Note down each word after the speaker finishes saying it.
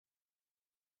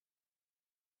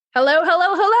Hello,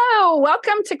 hello, hello.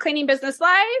 Welcome to Cleaning Business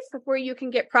Live, where you can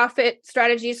get profit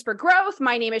strategies for growth.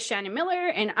 My name is Shannon Miller,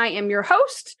 and I am your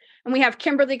host. And we have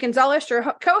Kimberly Gonzalez, your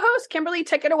co-host. Kimberly,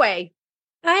 take it away.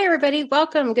 Hi, everybody.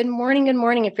 Welcome. Good morning. Good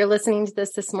morning. If you're listening to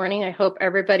this morning, I hope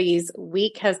everybody's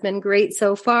week has been great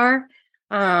so far.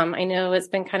 I know it's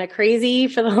been kind of crazy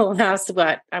for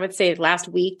the last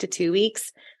week to 2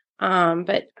 weeks.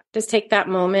 But just take that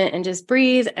moment and just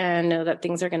breathe and know that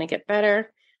things are going to get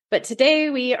better. But today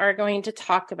we are going to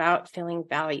talk about feeling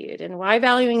valued and why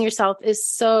valuing yourself is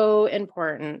so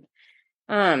important.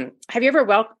 Have you ever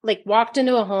walked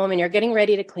into a home and you're getting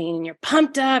ready to clean and you're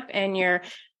pumped up and you're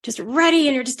just ready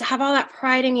and you're just have all that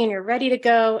pride in you and you're ready to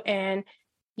go and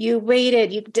you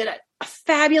did a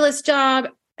fabulous job,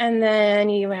 and then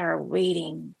you are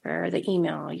waiting for the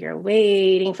email, you're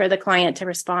waiting for the client to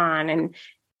respond, and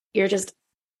you're just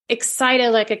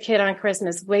excited like a kid on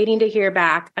Christmas, waiting to hear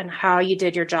back on how you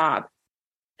did your job.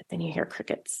 But then you hear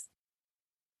crickets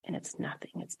and it's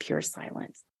nothing. It's pure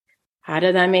silence. How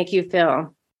did that make you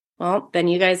feel? Well, then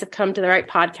you guys have come to the right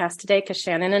podcast today, because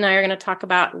Shannon and I are going to talk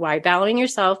about why valuing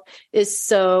yourself is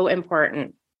so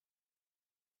important.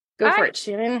 Go for it,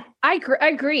 Shannon. I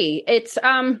agree. It's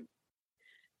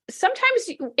sometimes,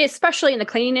 especially in the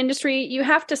cleaning industry, you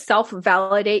have to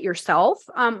self-validate yourself.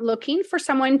 Looking for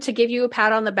someone to give you a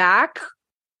pat on the back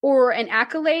or an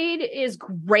accolade is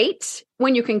great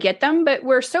when you can get them, but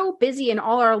we're so busy in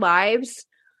all our lives.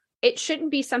 It shouldn't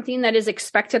be something that is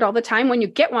expected all the time. When you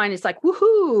get one, it's like,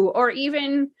 woohoo, or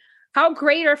even how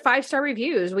great are 5-star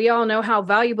reviews? We all know how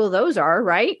valuable those are,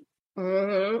 right?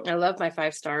 Mm-hmm. I love my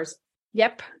 5 stars.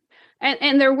 Yep.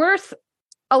 And they're worth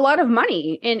a lot of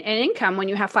money in income when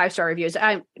you have 5-star reviews.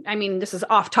 I mean, this is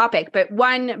off topic, but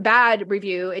one bad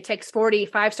review, it takes 40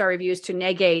 5-star reviews to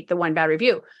negate the one bad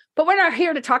review. But we're not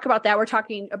here to talk about that. We're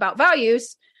talking about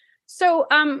values. So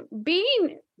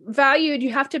being valued,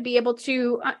 you have to be able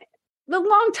to, a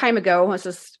long time ago,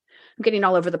 I'm getting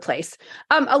all over the place.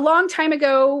 A long time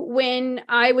ago, when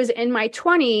I was in my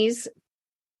 20s,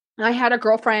 I had a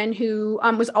girlfriend who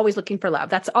was always looking for love.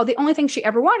 That's the only thing she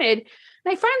ever wanted.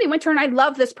 And I finally went to her, and I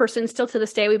love this person still to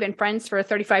this day. We've been friends for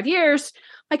 35 years.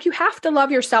 Like, you have to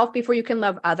love yourself before you can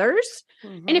love others.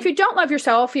 Mm-hmm. And if you don't love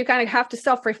yourself, you kind of have to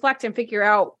self-reflect and figure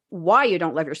out why you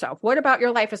don't love yourself. What about your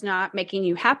life is not making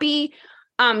you happy?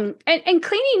 And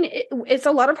cleaning is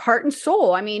a lot of heart and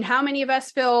soul. I mean, how many of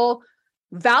us feel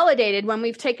validated when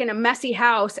we've taken a messy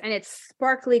house and it's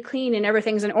sparkly clean and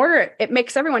everything's in order? It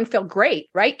makes everyone feel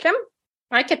great, right, Kim?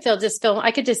 I could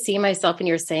just see myself, and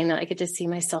you're saying that, I could just see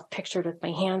myself pictured with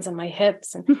my hands on my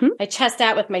hips and my chest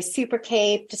out with my super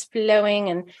cape, just flowing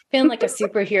and feeling like a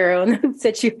superhero in those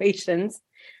situations.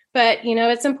 But,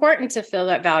 it's important to feel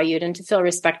that valued and to feel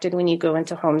respected when you go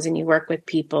into homes and you work with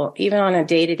people, even on a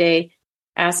day-to-day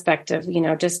aspect of,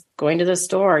 just going to the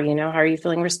store, how are you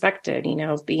feeling respected?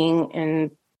 Being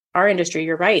in our industry,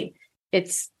 you're right.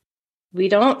 We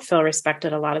don't feel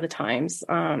respected a lot of the times.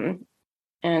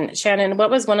 And Shannon, what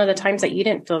was one of the times that you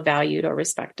didn't feel valued or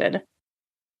respected?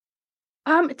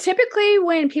 Typically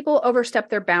when people overstep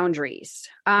their boundaries.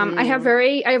 I have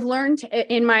learned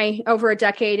in my over a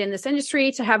decade in this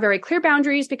industry to have very clear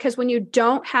boundaries, because when you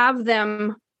don't have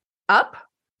them up,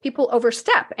 people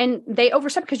overstep, and they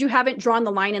overstep because you haven't drawn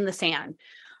the line in the sand.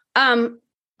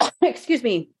 Excuse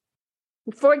me.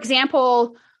 For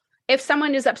example, if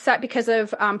someone is upset because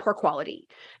of poor quality,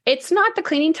 it's not the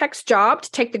cleaning tech's job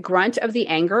to take the grunt of the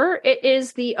anger. It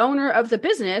is the owner of the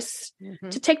business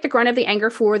to take the grunt of the anger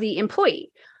for the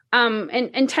employee. And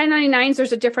 1099s,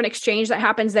 there's a different exchange that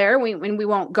happens there. We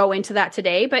won't go into that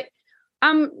today, but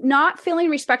not feeling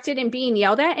respected and being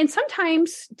yelled at. And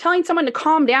sometimes telling someone to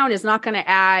calm down is not going to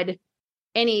add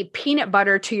any peanut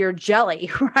butter to your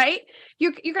jelly, right?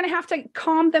 You're going to have to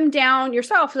calm them down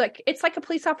yourself. It's like a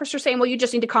police officer saying, well, you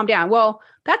just need to calm down. Well,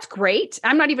 that's great.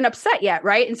 I'm not even upset yet.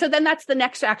 Right. And so then that's the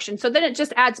next action. So then it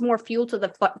just adds more fuel to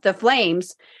the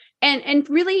flames, and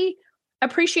really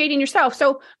appreciating yourself.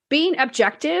 So being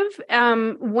objective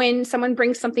when someone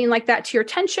brings something like that to your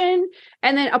attention,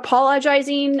 and then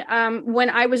apologizing.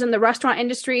 When I was in the restaurant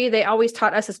industry, they always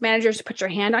taught us as managers to put your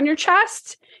hand on your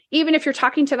chest, even if you're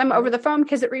talking to them over the phone,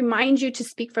 because it reminds you to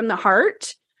speak from the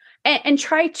heart, and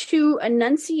try to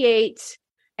enunciate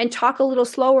and talk a little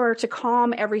slower to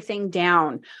calm everything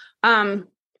down.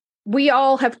 We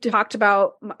all have talked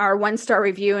about our 1-star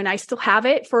review, and I still have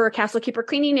it for Castle Keeper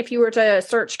Cleaning. If you were to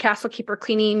search Castle Keeper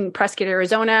Cleaning, Prescott,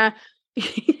 Arizona,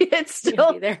 it's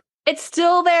still there. It's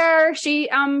still there. She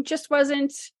just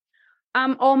wasn't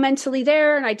all mentally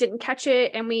there, and I didn't catch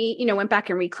it. And we, went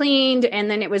back and re-cleaned, and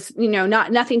then it was,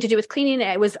 nothing to do with cleaning.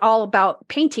 It was all about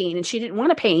painting, and she didn't want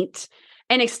to paint.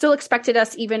 and it still expected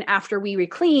us, even after we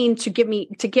recleaned, to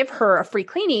give her a free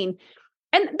cleaning.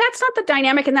 And that's not the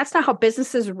dynamic, and that's not how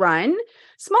businesses run.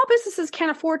 Small businesses can't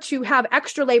afford to have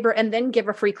extra labor and then give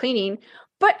a free cleaning.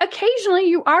 But occasionally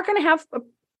you are going to have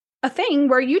a thing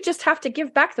where you just have to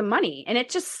give back the money, and it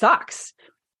just sucks.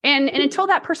 And until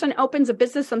that person opens a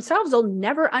business themselves, they'll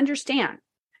never understand.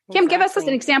 Kim, give us an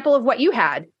example of what you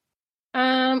had.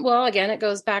 Well, again, it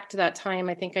goes back to that time.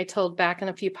 I think I told back in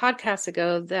a few podcasts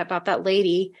ago about that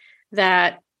lady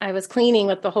that I was cleaning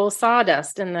with the whole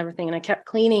sawdust and everything. And I kept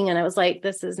cleaning, and I was like,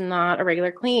 this is not a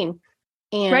regular clean.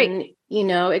 And,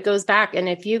 it goes back. And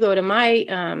if you go to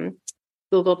my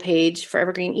Google page for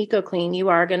Evergreen Eco Clean, you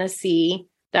are going to see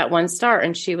that 1 star.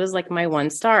 And she was like my 1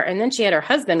 star. And then she had her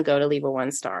husband go to leave a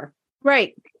 1 star.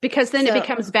 Right. Because then it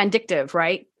becomes vindictive,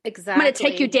 right? Exactly. I'm going to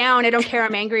take you down. I don't care.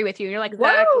 I'm angry with you. You're like,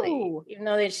 exactly. Whoa. Even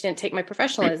though they just didn't take my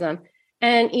professionalism.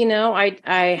 And,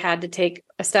 I had to take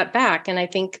a step back. And I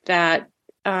think that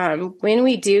when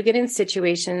we do get in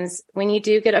situations, when you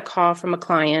do get a call from a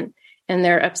client and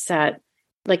they're upset,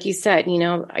 like you said,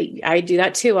 I do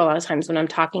that too. A lot of times when I'm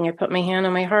talking, I put my hand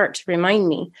on my heart to remind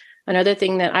me. Another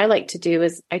thing that I like to do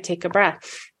is I take a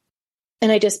breath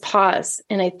and I just pause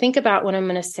and I think about what I'm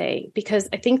going to say, because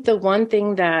I think the one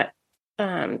thing that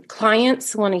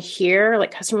clients want to hear,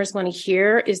 like customers want to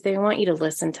hear, is they want you to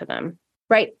listen to them.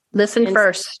 Right. Listen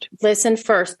first. Listen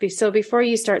first. So before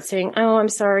you start saying, oh, I'm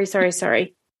sorry.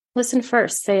 Listen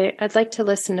first. Say, I'd like to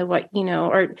listen to what,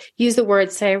 or use the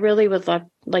word, say, I really would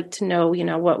like to know,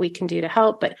 what we can do to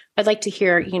help, but I'd like to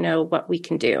hear, what we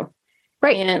can do.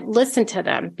 Right. And listen to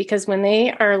them, because when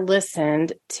they are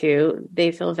listened to,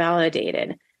 they feel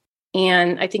validated.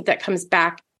 And I think that comes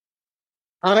back,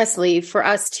 honestly, for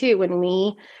us too, when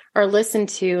we are listened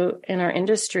to in our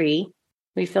industry,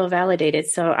 we feel validated.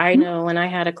 So I know when I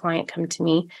had a client come to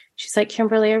me, she's like,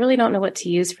 Kimberly, I really don't know what to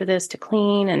use for this to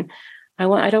clean. And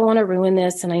I don't want to ruin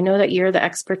this. And I know that you're the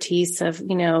expertise of,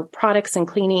 products and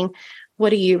cleaning.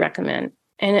 What do you recommend?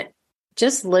 And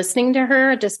just listening to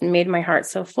her just made my heart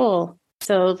so full.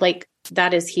 So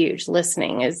that is huge.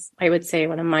 Listening is, I would say,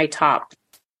 one of my top,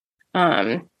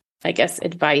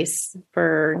 advice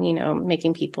for,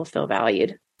 making people feel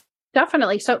valued.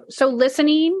 Definitely. So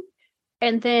listening,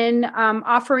 and then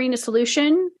offering a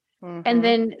solution, and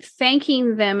then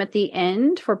thanking them at the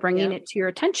end for bringing it to your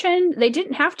attention. They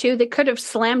didn't have to. They could have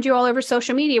slammed you all over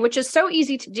social media, which is so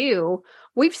easy to do.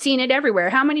 We've seen it everywhere.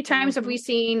 How many times have we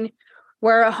seen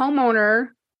where a homeowner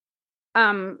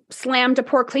slammed a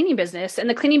poor cleaning business, and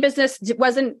the cleaning business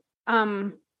wasn't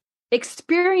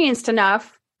experienced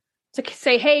enough to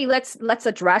say, hey, let's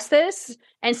address this.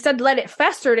 Instead, let it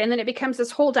fester, and then it becomes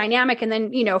this whole dynamic. And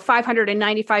then,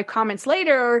 595 comments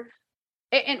later,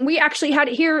 and we actually had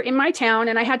it here in my town,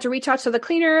 and I had to reach out to the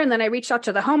cleaner, and then I reached out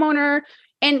to the homeowner,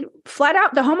 and flat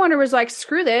out, the homeowner was like,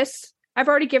 screw this. I've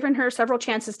already given her several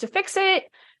chances to fix it,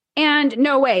 and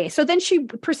no way. So then she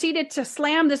proceeded to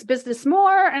slam this business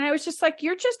more. And I was just like,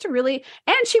 you're just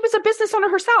and she was a business owner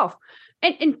herself.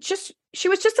 And she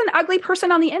was just an ugly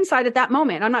person on the inside at that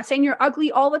moment. I'm not saying you're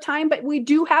ugly all the time, but we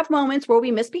do have moments where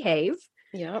we misbehave.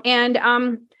 Yeah. And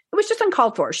it was just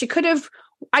uncalled for.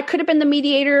 I could have been the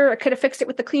mediator. I could have fixed it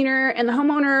with the cleaner and the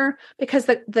homeowner, because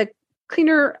the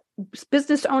cleaner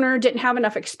business owner didn't have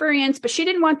enough experience, but she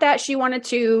didn't want that. She wanted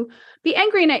to be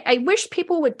angry. And I wish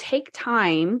people would take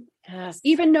time,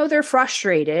 even though they're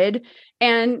frustrated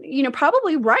and,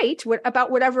 probably right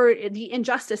about whatever the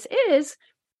injustice is,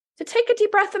 to take a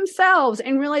deep breath themselves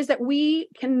and realize that we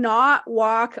cannot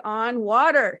walk on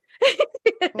water.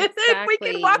 Exactly. If we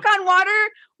can walk on water,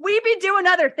 we'd be doing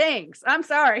other things. I'm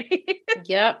sorry.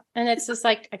 Yep. And it's just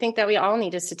like, I think that we all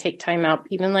need to take time out,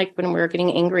 even like when we're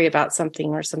getting angry about something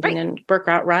or something, and work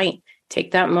out right.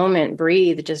 Take that moment,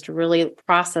 breathe, just really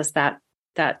process that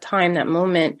time, that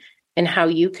moment, and how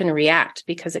you can react,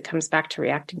 because it comes back to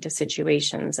reacting to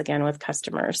situations again with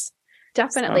customers.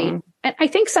 Definitely. And I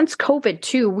think since COVID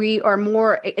too,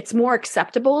 it's more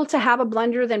acceptable to have a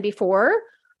blunder than before.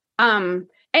 And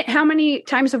how many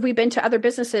times have we been to other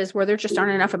businesses where there just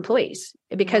aren't enough employees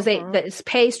because it's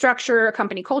pay structure,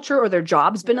 company culture, or their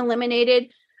job's been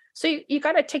eliminated. So you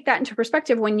got to take that into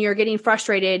perspective when you're getting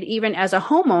frustrated, even as a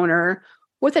homeowner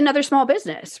with another small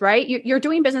business, right? You're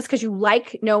doing business because you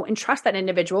know, and trust that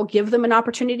individual, give them an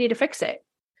opportunity to fix it.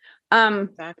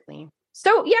 Exactly.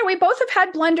 So yeah, we both have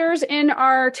had blunders in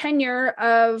our tenure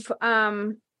of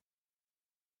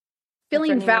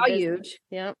feeling valued.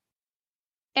 Yeah.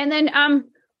 And then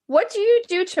what do you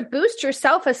do to boost your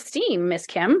self-esteem, Miss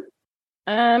Kim?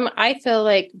 I feel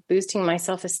like boosting my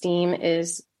self-esteem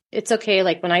it's okay.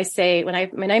 Like when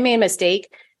I made a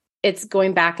mistake, it's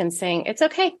going back and saying, it's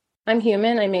okay. I'm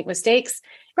human. I make mistakes.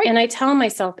 Right. And I tell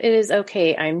myself it is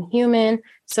okay. I'm human.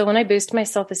 So when I boost my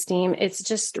self-esteem, it's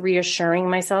just reassuring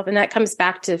myself. And that comes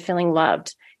back to feeling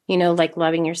loved, like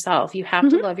loving yourself. You have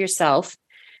to love yourself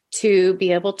to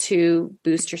be able to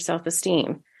boost your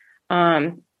self-esteem.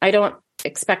 I don't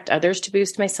expect others to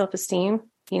boost my self-esteem.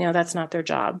 That's not their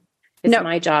job. It's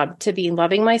my job to be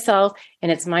loving myself.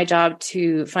 And it's my job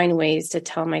to find ways to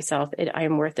tell myself I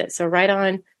am worth it. So write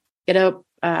on, get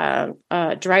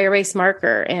a dry erase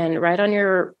marker and write on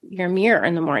your mirror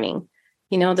in the morning,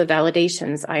 the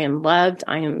validations. I am loved.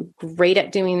 I am great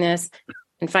at doing this,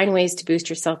 and find ways to boost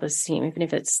your self-esteem, even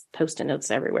if it's Post-it notes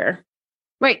everywhere.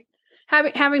 Right.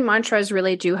 Having mantras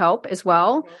really do help as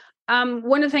well.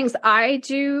 One of the things I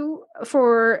do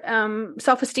for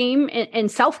self-esteem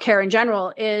and self-care in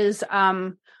general is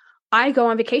I go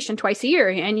on vacation twice a year,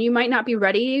 and you might not be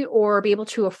ready or be able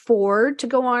to afford to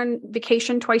go on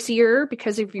vacation twice a year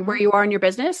because of where you are in your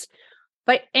business.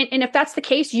 But, and if that's the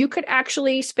case, you could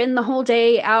actually spend the whole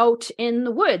day out in the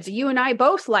woods. You and I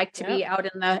both like to be out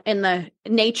in the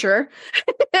nature.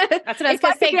 That's what I was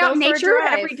going to say. Go for nature a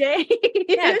drive every day.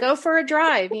 Yeah. Go for a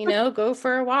drive, go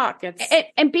for a walk.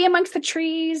 And be amongst the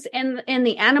trees and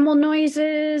the animal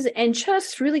noises and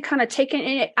just really kind of taking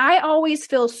it. I always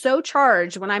feel so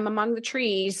charged when I'm among the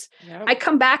trees. Yep. I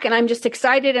come back and I'm just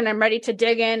excited and I'm ready to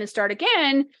dig in and start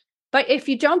again. But if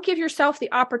you don't give yourself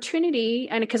the opportunity,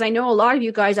 and because I know a lot of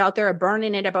you guys out there are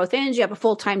burning it at both ends, you have a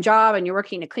full-time job and you're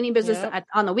working a cleaning business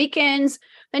on the weekends,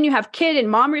 then you have kid and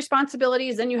mom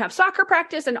responsibilities, then you have soccer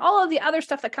practice and all of the other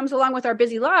stuff that comes along with our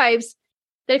busy lives,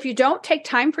 that if you don't take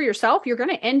time for yourself, you could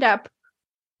end up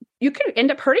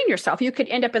hurting yourself. You could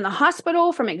end up in the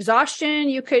hospital from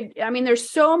exhaustion. There's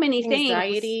so many things.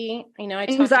 Anxiety,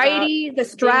 the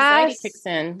stress. The anxiety kicks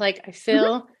in. Like I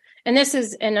feel... And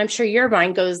and I'm sure your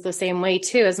mind goes the same way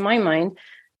too as my mind.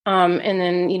 And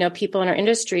then, people in our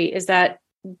industry is that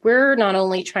we're not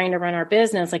only trying to run our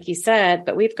business, like you said,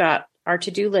 but we've got our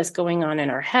to-do list going on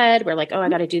in our head. We're like, oh, I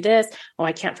got to do this. Oh,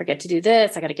 I can't forget to do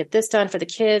this. I got to get this done for the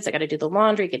kids. I got to do the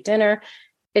laundry, get dinner.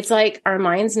 It's like our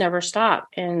minds never stop.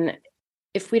 And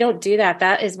if we don't do that,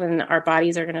 that is when our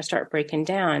bodies are going to start breaking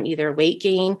down, either weight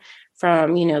gain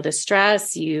from, the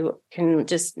stress. You can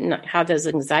just have those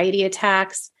anxiety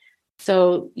attacks.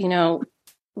 So,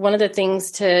 one of the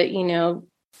things to,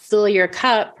 fill your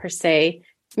cup per se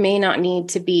may not need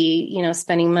to be,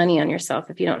 spending money on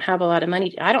yourself. If you don't have a lot of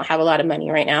money, I don't have a lot of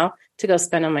money right now to go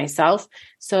spend on myself.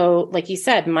 So like you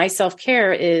said, my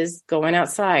self-care is going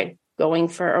outside, going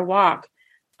for a walk,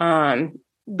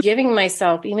 giving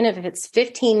myself, even if it's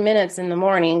 15 minutes in the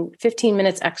morning, 15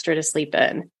 minutes extra to sleep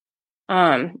in,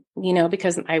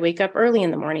 because I wake up early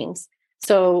in the mornings.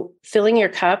 So filling your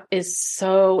cup is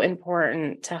so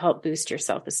important to help boost your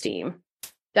self-esteem.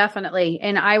 Definitely.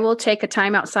 And I will take a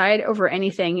time outside over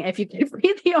anything. If you give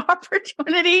me the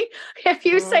opportunity, if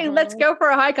you say, let's go for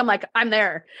a hike, I'm like, I'm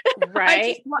there.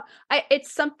 Right.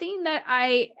 It's something that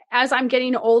as I'm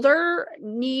getting older,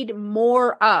 need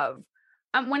more of.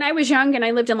 When I was young and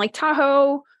I lived in Lake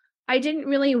Tahoe, I didn't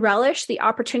really relish the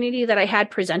opportunity that I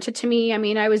had presented to me.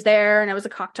 I was there and I was a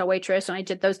cocktail waitress and I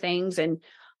did those things, and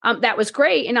that was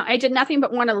great. And I did nothing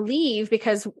but want to leave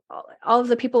because all of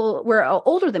the people were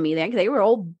older than me. They were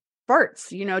old farts,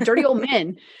 dirty old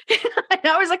men. And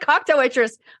I was a cocktail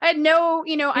waitress. I had no,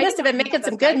 you must have been making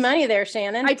some good money there,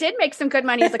 Shannon. I did make some good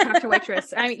money as a cocktail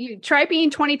waitress. You try being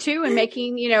 22 and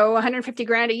making,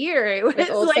 $150,000 a year. It was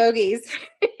with old fogies.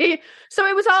 So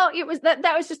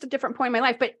that was just a different point in my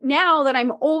life. But now that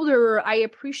I'm older, I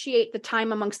appreciate the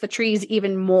time amongst the trees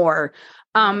even more.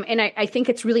 And I think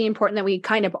it's really important that we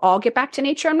kind of all get back to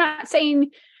nature. I'm not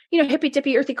saying, hippy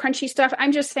dippy, earthy, crunchy stuff.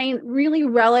 I'm just saying really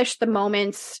relish the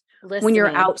moments when you're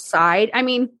outside.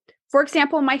 For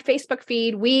example, my Facebook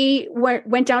feed, we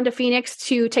went down to Phoenix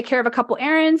to take care of a couple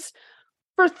errands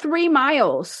for 3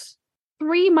 miles,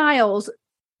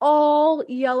 all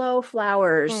yellow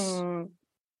flowers.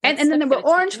 And then there were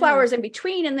orange flowers in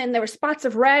between, and then there were spots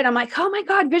of red. I'm like, oh my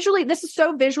God, this is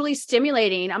so visually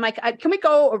stimulating. I'm like, can we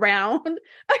go around?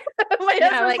 My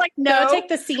husband's like, no. Go take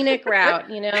the scenic route,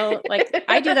 like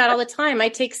I do that all the time. I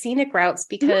take scenic routes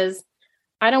because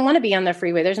I don't want to be on the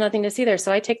freeway. There's nothing to see there.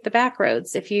 So I take the back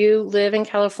roads. If you live in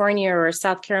California or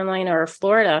South Carolina or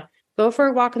Florida, go for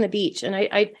a walk on the beach. And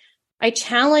I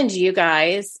challenge you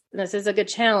guys, this is a good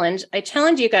challenge. I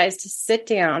challenge you guys to sit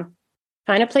down.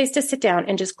 Find a place to sit down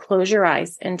and just close your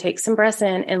eyes and take some breaths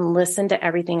in and listen to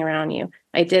everything around you.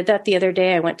 I did that the other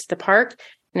day. I went to the park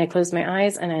and I closed my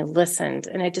eyes and I listened.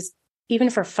 And I just, even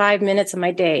for 5 minutes of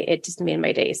my day, it just made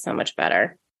my day so much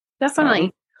better.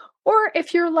 Definitely. Or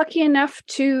if you're lucky enough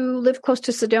to live close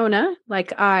to Sedona,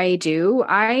 like I do,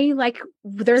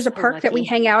 there's a park that we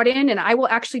hang out in, and I will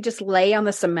actually just lay on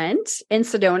the cement in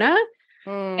Sedona.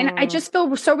 And I just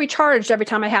feel so recharged every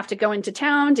time I have to go into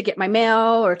town to get my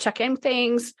mail or check in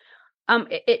things.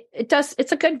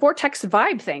 It's a good vortex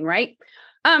vibe thing, right?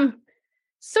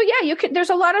 So yeah,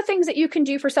 there's a lot of things that you can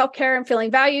do for self-care and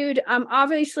feeling valued.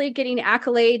 Obviously getting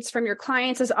accolades from your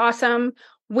clients is awesome.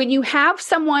 When you have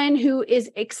someone who is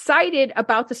excited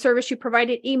about the service you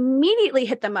provided, immediately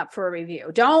hit them up for a review.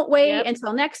 Don't wait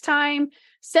until next time.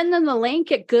 Send them the link.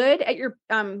 Get good at your,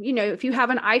 if you have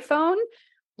an iPhone,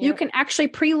 you can actually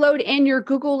preload in your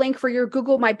Google link for your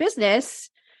Google My Business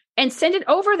and send it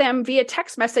over them via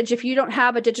text message. If you don't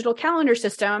have a digital calendar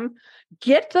system,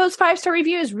 get those 5-star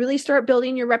reviews, really start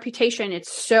building your reputation.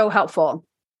 It's so helpful.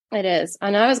 It is.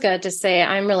 And I was going to say,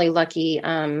 I'm really lucky.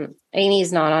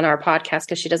 Amy's not on our podcast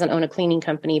because she doesn't own a cleaning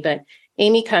company, but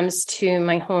Amy comes to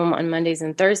my home on Mondays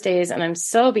and Thursdays. And I'm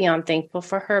so beyond thankful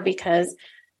for her, because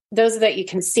those that you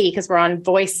can see, because we're on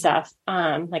voice stuff,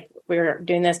 like we're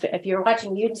doing this, but if you're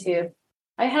watching YouTube,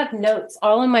 I have notes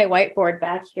all on my whiteboard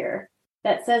back here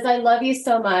that says, I love you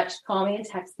so much. Call me and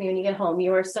text me when you get home.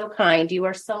 You are so kind. You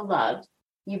are so loved.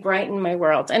 You brighten my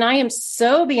world. And I am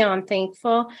so beyond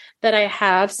thankful that I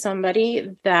have somebody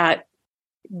that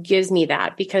gives me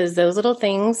that, because those little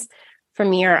things for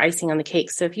me are icing on the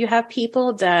cake. So if you have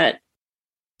people that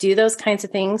do those kinds of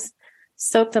things,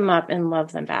 soak them up and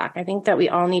love them back. I think that we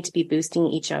all need to be boosting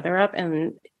each other up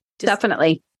and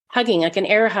definitely hugging, like an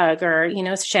air hug, or,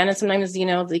 Shannon, sometimes,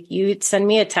 like you send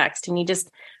me a text and you just,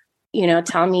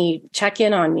 tell me, check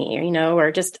in on me,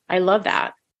 or just, I love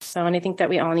that. So, and I think that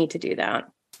we all need to do that.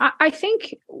 I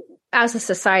think as a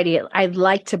society, I'd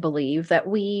like to believe that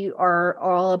we are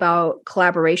all about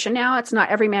collaboration now. It's not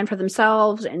every man for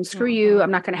themselves and screw you.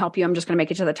 I'm not going to help you. I'm just going to make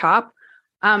it to the top.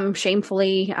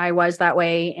 Shamefully, I was that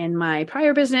way in my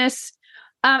prior business.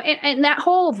 And that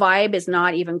whole vibe is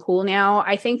not even cool now.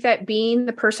 I think that being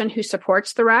the person who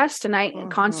supports the rest, and I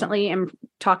constantly am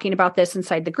talking about this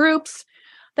inside the groups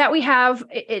that we have,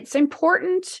 it's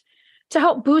important to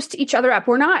help boost each other up.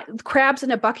 We're not crabs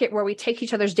in a bucket where we take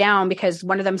each other's down because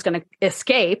one of them's going to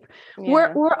escape.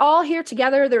 Yeah. We're all here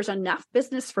together. There's enough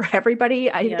business for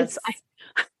everybody. I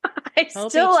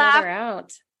still laugh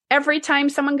out every time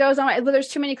someone goes on. Well, there's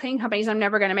too many cleaning companies, I'm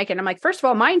never going to make it. I'm like, first of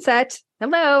all, mindset.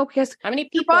 Hello, because how many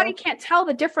people? Your body can't tell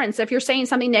the difference if you're saying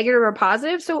something negative or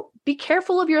positive. So be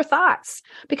careful of your thoughts,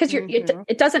 because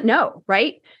it doesn't know,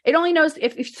 right? It only knows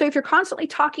if you're constantly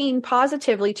talking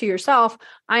positively to yourself,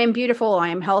 I am beautiful, I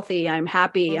am healthy, I'm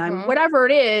happy, I'm whatever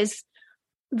it is,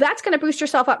 that's going to boost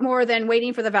yourself up more than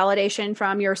waiting for the validation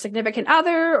from your significant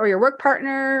other or your work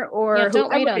partner or don't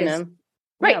wait on them.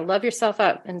 Right. Yeah, love yourself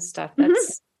up and stuff.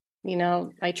 That's,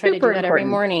 I try to do that every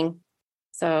morning.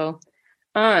 So,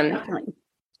 definitely.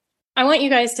 I want you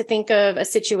guys to think of a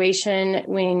situation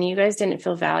when you guys didn't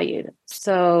feel valued.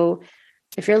 So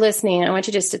if you're listening, I want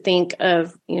you just to think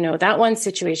of, that one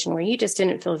situation where you just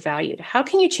didn't feel valued. How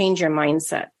can you change your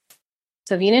mindset?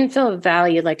 So if you didn't feel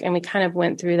valued, and we kind of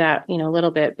went through that, a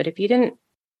little bit, but if you didn't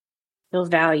feel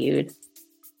valued,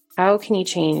 how can you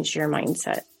change your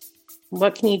mindset?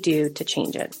 What can you do to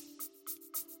change it?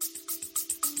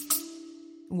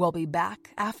 We'll be back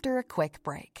after a quick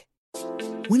break.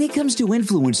 When it comes to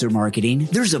influencer marketing,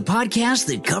 there's a podcast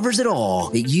that covers it all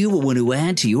that you will want to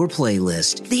add to your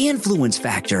playlist. The Influence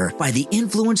Factor by the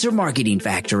Influencer Marketing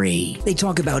Factory. They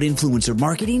talk about influencer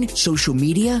marketing, social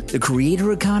media, the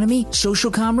creator economy, social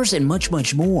commerce, and much,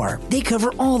 much more. They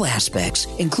cover all aspects,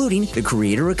 including the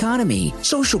creator economy,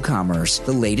 social commerce,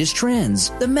 the latest trends,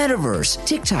 the metaverse,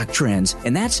 TikTok trends,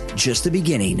 and that's just the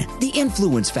beginning. The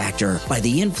Influence Factor by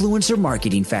the Influencer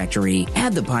Marketing Factory.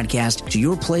 Add the podcast to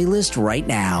your playlist right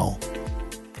now.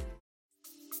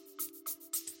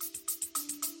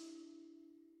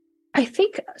 I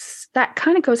think that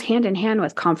kind of goes hand in hand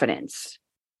with confidence.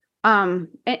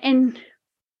 And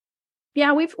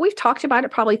yeah, we've talked about it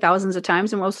probably thousands of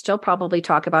times, and we'll still probably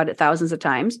talk about it thousands of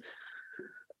times.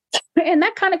 And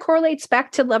that kind of correlates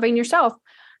back to loving yourself.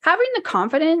 Having the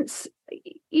confidence,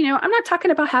 I'm not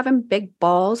talking about having big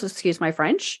balls, excuse my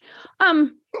French.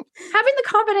 Having the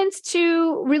confidence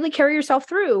to really carry yourself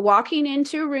through, walking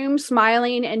into a room,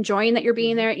 smiling, enjoying that you're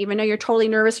being there, even though you're totally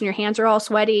nervous and your hands are all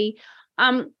sweaty.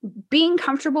 Being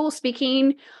comfortable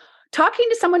speaking, talking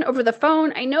to someone over the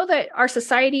phone. I know that our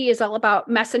society is all about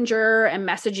messenger and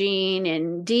messaging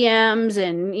and DMs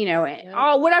and,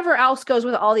 all whatever else goes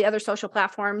with all the other social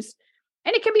platforms.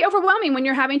 And it can be overwhelming when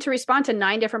you're having to respond to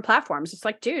 9 different platforms. It's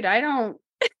like, dude, I don't,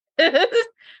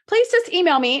 please just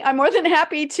email me. I'm more than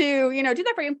happy to, do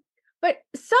that for you. But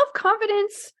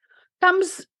self-confidence,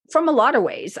 comes from a lot of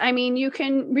ways. I mean, you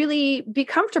can really be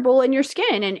comfortable in your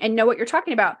skin and know what you're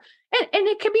talking about. And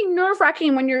it can be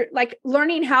nerve-wracking when you're like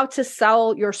learning how to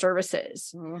sell your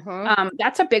services.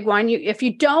 That's a big one. If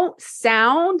you don't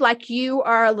sound like you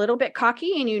are a little bit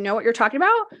cocky and you know what you're talking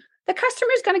about, the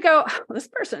customer is going to go, oh, this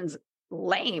person's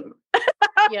lame.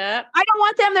 Yeah. I don't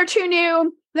want them. They're too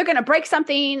new. They're going to break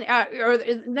something or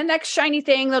the next shiny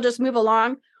thing. They'll just move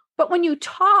along. But when you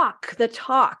talk the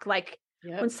talk, like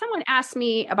when someone asks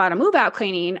me about a move out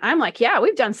cleaning, I'm like, yeah,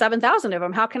 we've done 7,000 of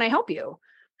them. How can I help you?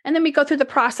 And then we go through the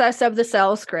process of the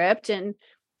sales script and,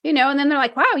 and then they're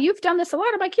like, wow, you've done this a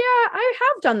lot. I'm like, yeah, I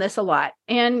have done this a lot.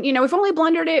 And, we've only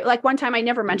blundered it. Like one time I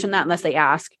never mentioned that unless they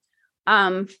ask.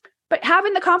 But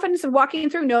having the confidence of walking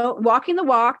the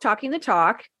walk, talking the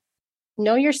talk.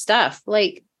 Know your stuff.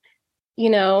 Like,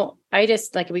 I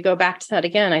just like, we go back to that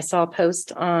again. I saw a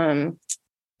post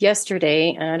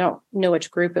yesterday and I don't know which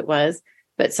group it was,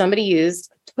 but somebody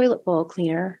used toilet bowl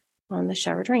cleaner on the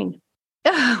shower drain.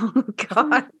 Oh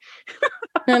God.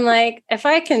 And I'm like, if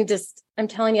I can I'm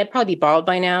telling you, I'd probably be bald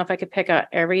by now. If I could pick out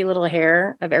every little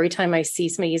hair of every time I see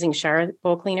somebody using shower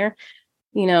bowl cleaner,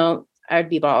 I'd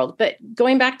be bald. But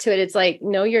going back to it, it's like,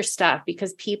 know your stuff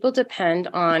because people depend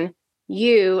on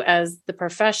you as the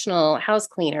professional house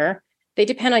cleaner. They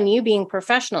depend on you being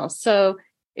professional. So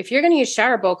if you're going to use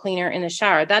shower bowl cleaner in the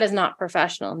shower, that is not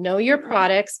professional. Know your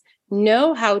products,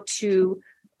 know how to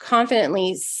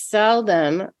confidently sell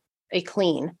them a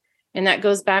clean. And that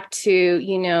goes back to,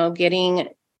 getting,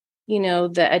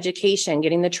 the education,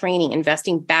 getting the training,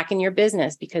 investing back in your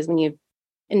business, because when you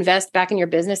invest back in your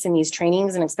business in these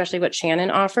trainings, and especially what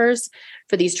Shannon offers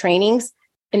for these trainings,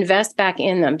 invest back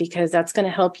in them because that's going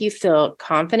to help you feel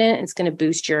confident. It's going to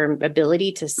boost your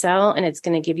ability to sell and it's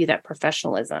going to give you that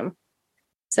professionalism.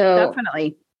 So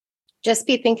definitely just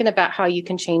be thinking about how you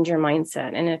can change your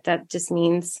mindset. And if that just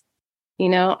means,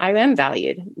 I am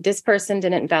valued. This person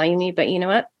didn't value me, but you know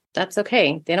what? That's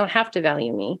okay. They don't have to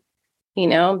value me.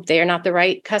 They're not the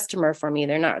right customer for me.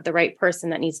 They're not the right person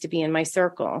that needs to be in my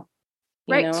circle.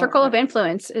 Right. Circle of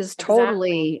influence is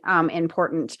totally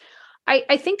important.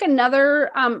 I think another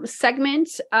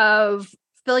segment of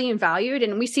feeling valued,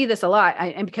 and we see this a lot,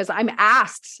 and because I'm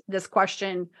asked this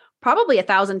question probably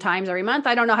 1,000 times every month,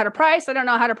 I don't know how to price. I don't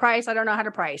know how to price. I don't know how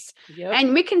to price. Yep.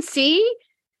 And we can see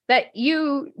that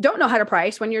you don't know how to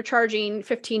price when you're charging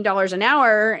 $15 an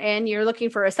hour and you're looking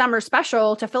for a summer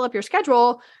special to fill up your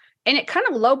schedule. And it kind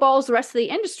of lowballs the rest of the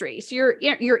industry. So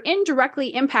you're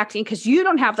indirectly impacting because you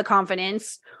don't have the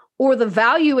confidence or the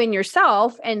value in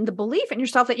yourself and the belief in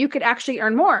yourself that you could actually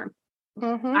earn more.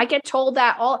 I get told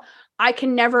that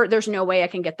there's no way I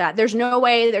can get that. There's no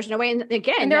way. And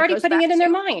again, and they're already putting it in their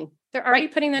mind. They're already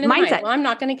putting that in mindset. Mind. Well, I'm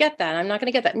not going to get that. I'm not going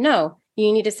to get that. No,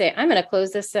 you need to say, I'm going to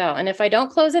close this sale. And if I don't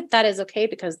close it, that is okay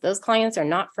because those clients are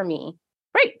not for me.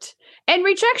 Right. And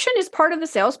rejection is part of the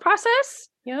sales process.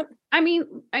 Yep. I mean,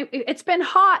 it's been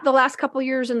hot the last couple of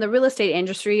years in the real estate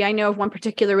industry. I know of one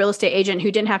particular real estate agent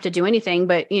who didn't have to do anything,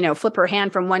 but, flip her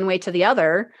hand from one way to the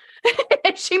other.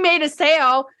 And she made a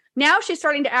sale. Now she's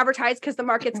starting to advertise because the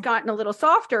market's gotten a little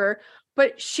softer,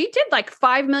 but she did like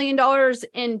 $5 million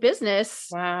in business.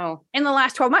 Wow. In the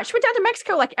last 12 months. She went down to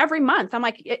Mexico like every month. I'm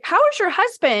like, how is your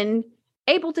husband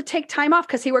able to take time off?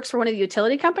 Because he works for one of the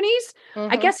utility companies.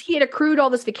 I guess he had accrued all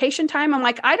this vacation time. I'm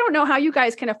like, I don't know how you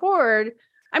guys can afford.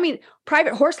 I mean,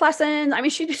 private horse lessons. I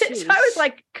mean, she did. So I was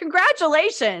like,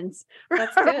 congratulations.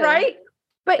 That's good. Right.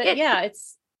 But I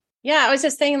was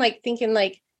just saying, thinking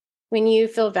when you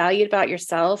feel valued about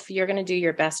yourself, you're going to do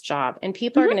your best job and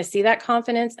people are going to see that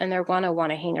confidence and they're going to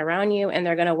want to hang around you and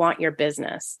they're going to want your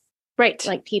business. Right.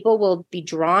 Like people will be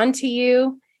drawn to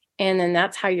you. And then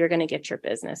that's how you're going to get your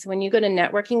business. When you go to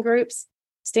networking groups,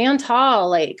 stand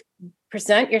tall,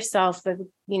 present yourself with,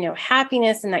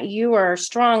 happiness and that you are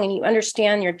strong and you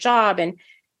understand your job. And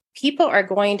people are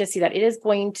going to see that. It is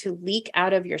going to leak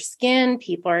out of your skin.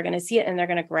 People are going to see it and they're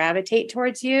going to gravitate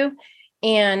towards you.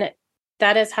 And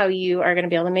that is how you are going to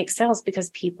be able to make sales because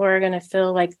people are going to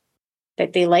feel like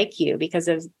that they like you because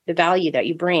of the value that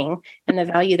you bring and the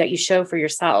value that you show for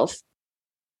yourself.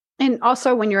 And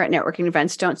also when you're at networking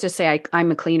events, don't just say, I'm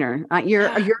a cleaner. You're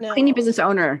a cleaning business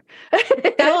owner.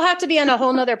 That will have to be on a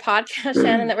whole nother podcast,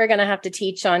 Shannon, that we're going to have to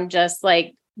teach on just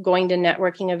going to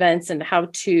networking events and how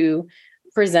to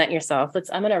present yourself.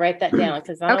 I'm going to write that down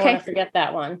because I don't want to forget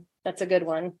that one. That's a good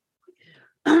one.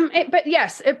 But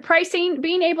yes, pricing,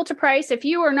 being able to price, if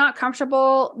you are not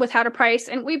comfortable with how to price,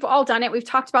 and we've all done it. We've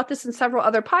talked about this in several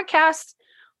other podcasts.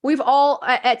 We've all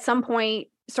at some point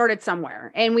started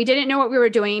somewhere and we didn't know what we were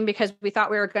doing because we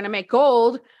thought we were going to make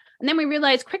gold. And then we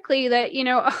realized quickly that,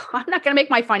 I'm not going to make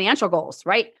my financial goals,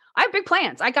 right? I have big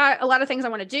plans. I got a lot of things I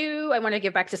want to do. I want to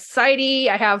give back to society.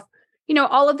 I have,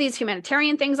 all of these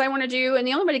humanitarian things I want to do. And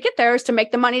the only way to get there is to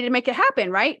make the money to make it happen.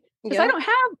 Right. Because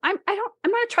I'm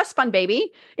not a trust fund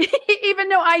baby, even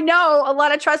though I know a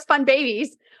lot of trust fund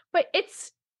babies, but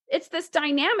it's this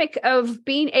dynamic of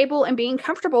being able and being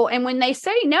comfortable. And when they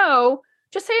say no,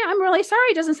 just say, I'm really sorry.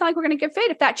 It doesn't sound like we're going to get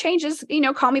fit. If that changes,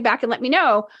 call me back and let me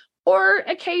know. Or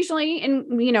occasionally,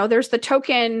 and there's the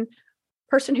token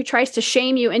person who tries to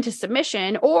shame you into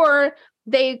submission, or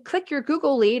they click your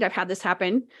Google lead. I've had this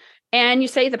happen. And you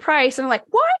say the price and they're like,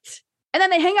 what? And then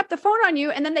they hang up the phone on you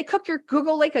and then they cook your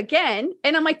Google link again.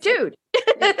 And I'm like, dude,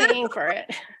 you're paying for it.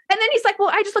 And then he's like, well,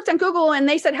 I just looked on Google and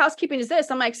they said housekeeping is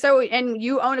this. I'm like, so, and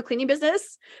you own a cleaning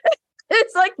business?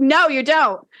 It's like, no, you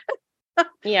don't.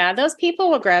 Yeah. Those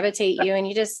people will gravitate you. And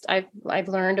I've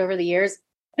learned over the years,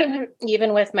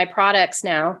 even with my products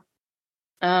now,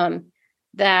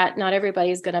 that not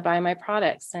everybody's going to buy my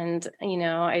products. And,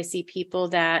 I see people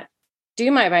that do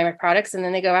buy my products and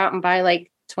then they go out and buy like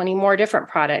 20 more different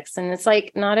products. And it's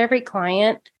like, not every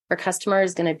client or customer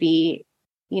is going to be,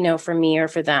 for me or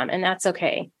for them. And that's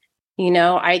okay.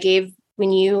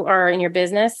 When you are in your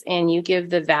business and you give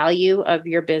the value of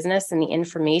your business and the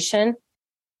information,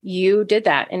 you did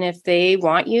that. And if they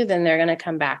want you, then they're going to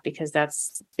come back because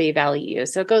they value you.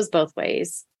 So it goes both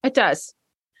ways. It does.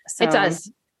 It does.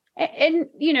 And,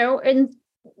 and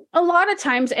a lot of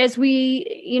times as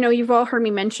you've all heard me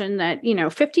mention that,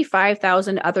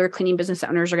 55,000 other cleaning business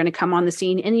owners are going to come on the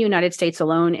scene in the United States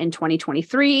alone in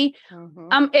 2023.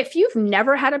 Mm-hmm. If you've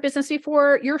never had a business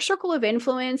before, your circle of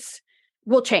influence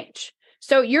will change.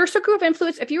 So your circle of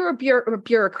influence, if you were a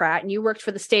bureaucrat and you worked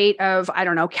for the state of, I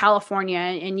don't know, California,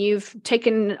 and you've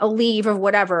taken a leave of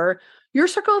whatever, your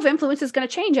circle of influence is going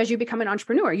to change as you become an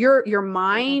entrepreneur. Your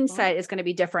mindset is going to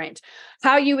be different.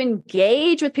 How you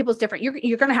engage with people is different.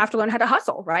 You're going to have to learn how to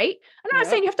hustle, right? I'm not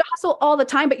saying you have to hustle all the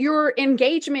time, but your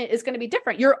engagement is going to be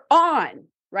different. You're on,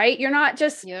 right? You're not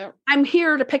just, I'm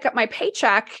here to pick up my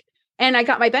paycheck and I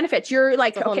got my benefits. You're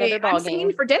like, okay, I'm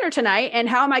staying for dinner tonight. And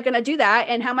how am I going to do that?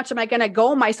 And how much am I going to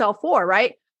goal myself for,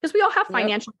 right? Because we all have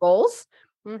financial goals.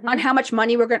 Mm-hmm. On how much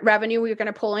money revenue we're going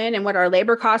to pull in and what our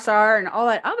labor costs are and all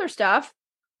that other stuff.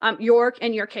 In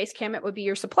your case, Kim, it would be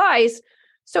your supplies.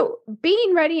 So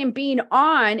being ready and being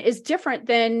on is different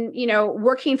than,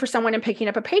 working for someone and picking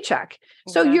up a paycheck.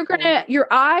 Exactly. So your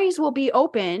eyes will be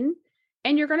open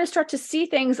and you're going to start to see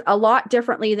things a lot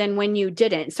differently than when you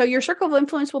didn't. So your circle of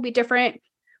influence will be different.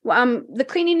 The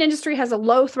cleaning industry has a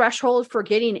low threshold for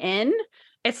getting in.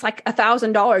 It's like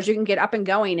 $1,000. You can get up and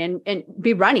going and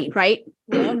be running, right?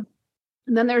 And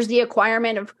then there's the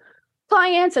acquirement of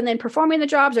clients and then performing the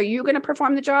jobs. Are you going to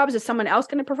perform the jobs? Is someone else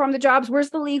going to perform the jobs? Where's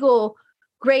the legal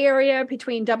gray area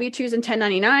between W-2s and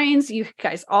 1099s? You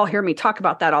guys all hear me talk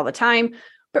about that all the time.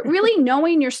 But really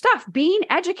knowing your stuff, being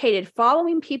educated,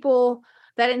 following people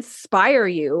that inspire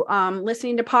you,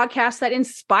 listening to podcasts that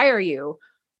inspire you.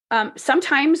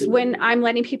 Sometimes when I'm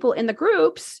letting people in the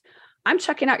groups, I'm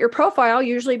checking out your profile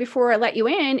usually before I let you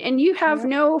in, and you have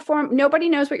no form. Nobody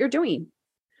knows what you're doing.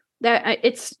 That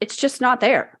it's just not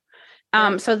there.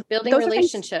 So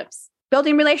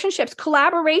building relationships,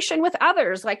 collaboration with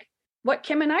others, like what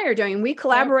Kim and I are doing. We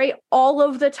collaborate all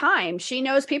of the time. She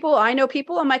knows people. I know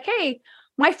people. I'm like, hey,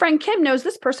 my friend Kim knows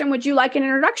this person. Would you like an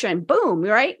introduction? Boom.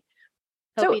 Right.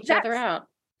 Help each other out.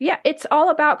 Yeah, it's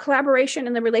all about collaboration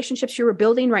and the relationships you are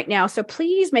building right now. So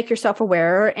please make yourself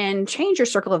aware and change your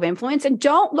circle of influence, and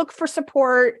don't look for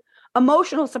support,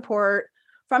 emotional support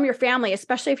from your family,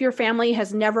 especially if your family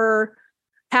has never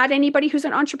had anybody who's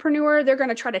an entrepreneur. They're going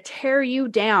to try to tear you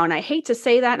down. I hate to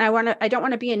say that. And I don't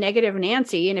want to be a negative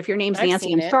Nancy. And if your name's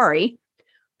Nancy, I'm sorry,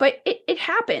 but it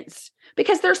happens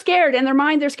because they're scared in their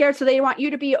mind. They're scared. So they want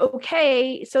you to be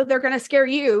okay. So they're going to scare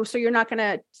you. So you're not going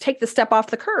to take the step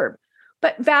off the curb.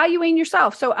 But valuing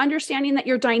yourself. So understanding that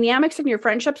your dynamics and your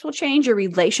friendships will change, your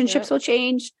relationships will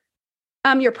change,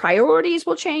 your priorities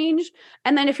will change.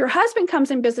 And then if your husband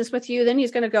comes in business with you, then he's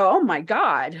going to go, oh my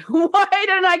God, why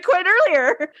didn't I quit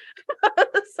earlier?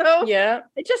 So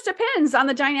it just depends on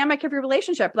the dynamic of your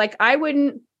relationship. Like I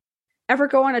wouldn't ever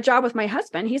go on a job with my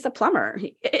husband. He's a plumber.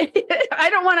 I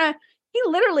don't want to. He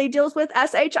literally deals with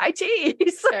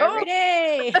SHIT. So. Every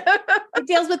day. He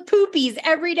deals with poopies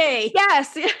every day.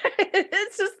 Yes.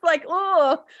 It's just like,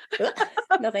 oh,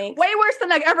 no thanks. Way worse than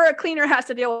like ever a cleaner has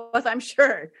to deal with, I'm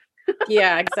sure.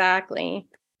 Yeah, exactly.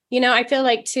 I feel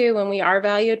like too, when we are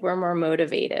valued, we're more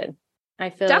motivated.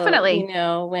 I feel definitely,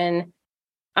 when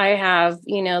I have,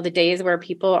 the days where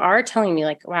people are telling me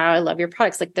like, wow, I love your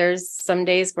products. Like there's some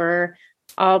days where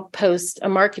I'll post a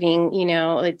marketing,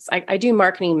 I do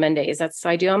marketing Mondays. So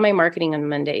I do all my marketing on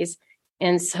Mondays.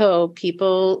 And so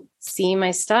people see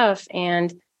my stuff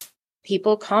and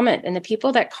people comment, and the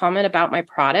people that comment about my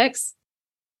products,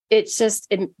 it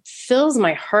fills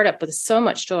my heart up with so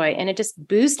much joy, and it just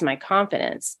boosts my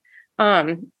confidence.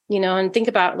 And think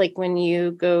about like when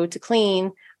you go to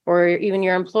clean, or even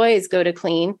your employees go to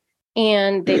clean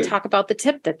and they talk about the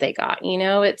tip that they got,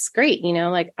 it's great.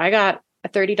 Like I got a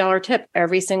 $30 tip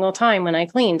every single time when I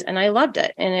cleaned, and I loved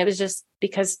it. And it was just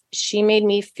because she made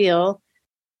me feel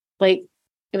like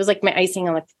it was like my icing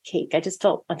on the cake. I just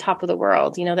felt on top of the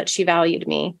world, that she valued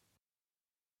me.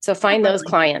 So find those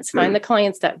clients, find the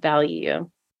clients that value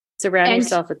you. Surround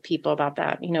yourself with people about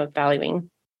that, valuing.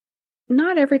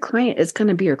 Not every client is going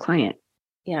to be your client.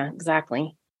 Yeah,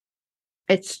 exactly.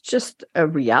 It's just a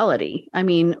reality. I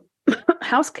mean,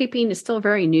 housekeeping is still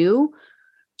very new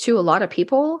to a lot of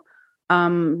people.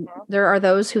 There are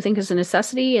those who think it's a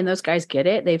necessity, and those guys get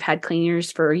it. They've had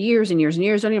cleaners for years and years and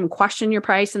years, don't even question your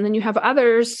price. And then you have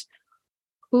others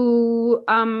who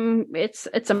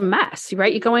it's a mess,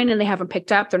 right? You go in and they haven't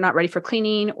picked up, they're not ready for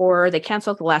cleaning, or they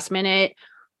cancel at the last minute,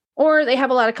 or they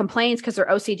have a lot of complaints because they're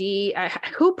OCD.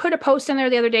 Who put a post in there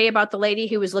the other day about the lady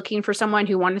who was looking for someone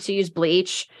who wanted to use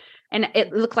bleach, and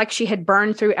it looked like she had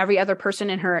burned through every other person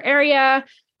in her area,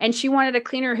 and she wanted a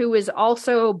cleaner who was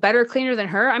also better cleaner than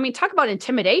her? I mean, talk about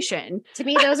intimidation. To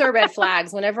me, those are red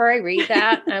flags. Whenever I read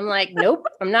that, I'm like, nope,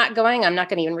 I'm not going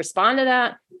to even respond to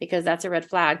that, because that's a red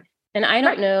flag. And I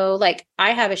don't know, like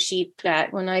I have a sheet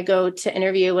that when I go to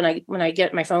interview, when I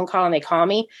get my phone call and they call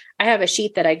me, I have a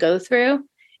sheet that I go through.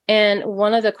 And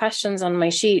one of the questions on my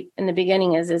sheet in the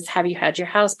beginning is have you had your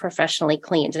house professionally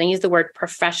cleaned? And I use the word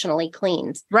professionally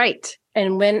cleaned. Right.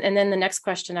 And then the next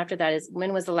question after that is,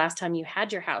 when was the last time you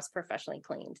had your house professionally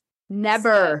cleaned?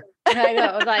 Never. So, I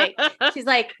know. Like, she's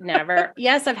like, never.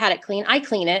 Yes, I've had it clean. I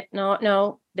clean it.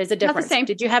 No, there's a difference.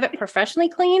 Did you have it professionally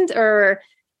cleaned? Or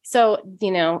so,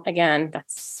 again,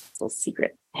 that's a little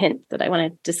secret hint that I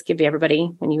want to just give to everybody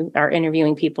when you are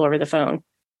interviewing people over the phone.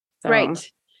 So,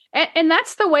 right. And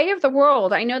that's the way of the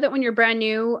world. I know that when you're brand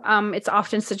new, it's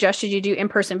often suggested you do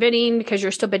in-person bidding because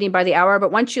you're still bidding by the hour.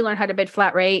 But once you learn how to bid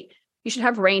flat rate, you should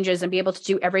have ranges and be able to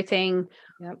do everything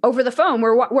over the phone.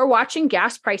 We're watching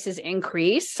gas prices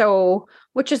increase. So,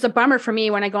 which is a bummer for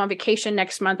me when I go on vacation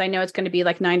next month. I know it's going to be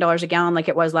like $9 a gallon like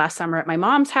it was last summer at my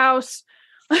mom's house.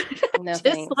 No,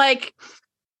 just like,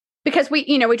 because we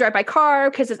drive by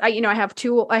car, because I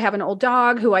have an old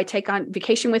dog who I take on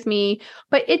vacation with me,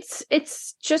 but it's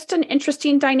just an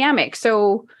interesting dynamic.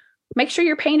 So make sure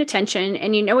you're paying attention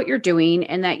and you know what you're doing,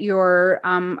 and that you're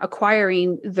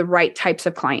acquiring the right types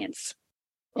of clients.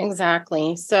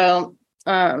 Exactly. So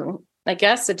I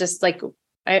guess it just like,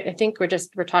 I think we're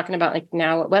talking about like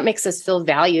now what makes us feel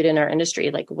valued in our industry.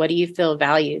 Like, what do you feel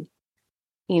valued?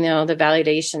 The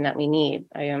validation that we need.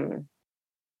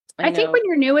 I think when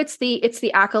you're new, it's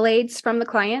the accolades from the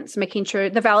clients, making sure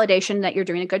the validation that you're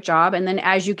doing a good job. And then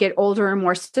as you get older and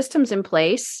more systems in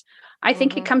place, I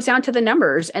think it comes down to the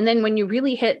numbers. And then when you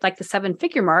really hit like the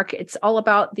 7-figure mark, it's all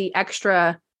about the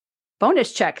extra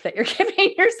bonus check that you're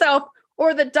giving yourself,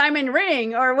 or the diamond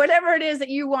ring, or whatever it is that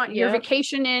you want, your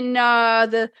vacation in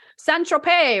the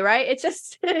Saint-Tropez, right? It's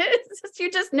just,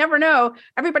 you just never know.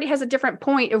 Everybody has a different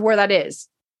point of where that is.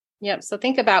 Yep. So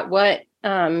think about what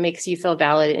makes you feel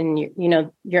valid in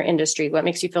your industry. What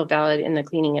makes you feel valid in the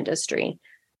cleaning industry?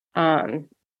 But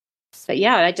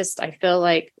yeah, I feel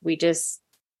like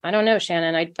I don't know,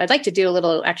 Shannon. I'd like to do a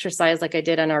little exercise like I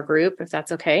did on our group, if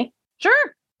that's okay.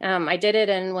 Sure. I did it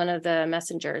in one of the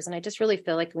messengers, and I just really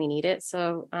feel like we need it.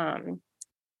 So if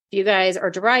you guys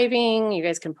are driving, you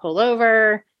guys can pull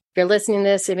over. If you're listening to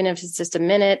this, even if it's just a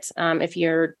minute, if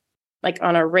you're like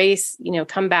on a race,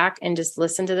 come back and just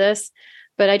listen to this.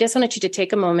 But I just wanted you to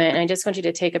take a moment, and I just want you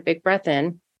to take a big breath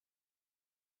in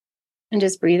and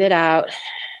just breathe it out.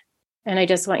 And I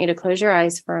just want you to close your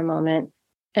eyes for a moment.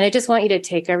 And I just want you to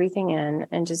take everything in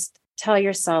and just tell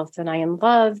yourself that I am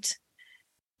loved,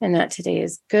 and that today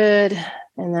is good,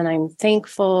 and that I'm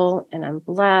thankful and I'm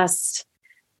blessed.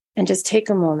 And just take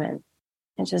a moment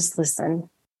and just listen.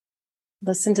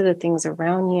 Listen to the things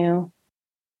around you.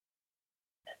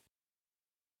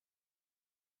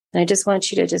 And I just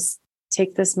want you to just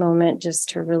take this moment just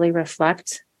to really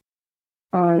reflect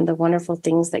on the wonderful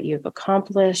things that you've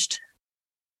accomplished,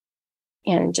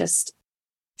 and just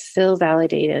feel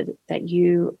validated that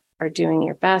you are doing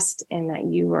your best and that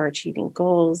you are achieving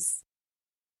goals.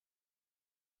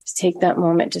 Just take that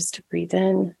moment just to breathe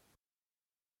in.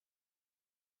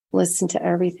 Listen to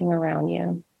everything around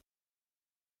you.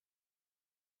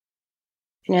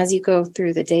 And as you go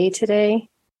through the day today,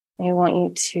 I want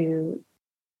you to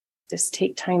just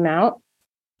take time out,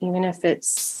 even if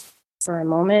it's for a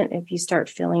moment, if you start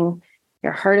feeling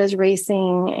your heart is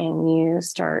racing and you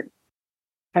start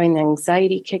having the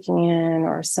anxiety kicking in,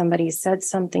 or somebody said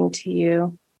something to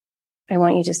you, I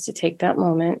want you just to take that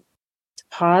moment to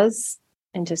pause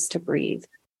and just to breathe.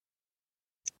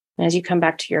 And as you come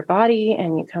back to your body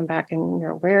and you come back and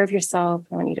you're aware of yourself,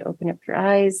 I want you to open up your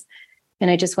eyes. And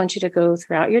I just want you to go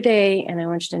throughout your day, and I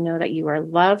want you to know that you are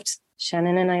loved.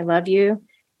 Shannon and I love you.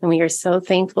 And we are so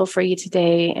thankful for you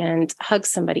today. And hug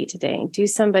somebody today. Give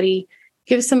somebody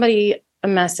a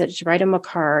message, write them a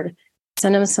card,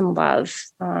 send them some love,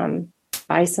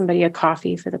 buy somebody a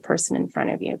coffee for the person in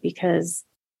front of you, because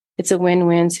it's a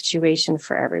win-win situation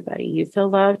for everybody. You feel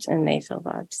loved and they feel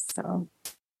loved. So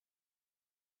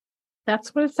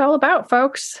that's what it's all about,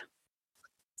 folks.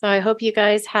 So I hope you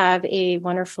guys have a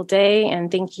wonderful day.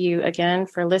 And thank you again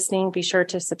for listening. Be sure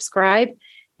to subscribe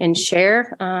and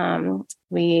share.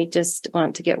 We just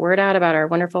want to get word out about our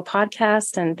wonderful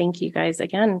podcast. And thank you guys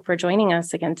again for joining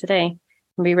us again today.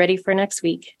 And be ready for next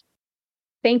week.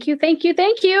 Thank you. Thank you.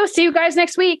 Thank you. See you guys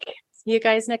next week. See you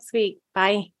guys next week.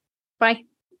 Bye. Bye.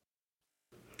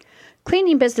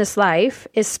 Cleaning Business Life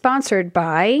is sponsored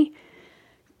by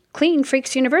Clean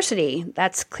Freaks University.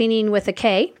 That's cleaning with a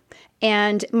K.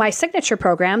 And my signature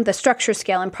program, the Structure,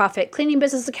 Scale, and Profit Cleaning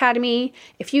Business Academy.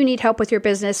 If you need help with your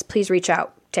business, please reach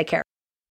out. Take care.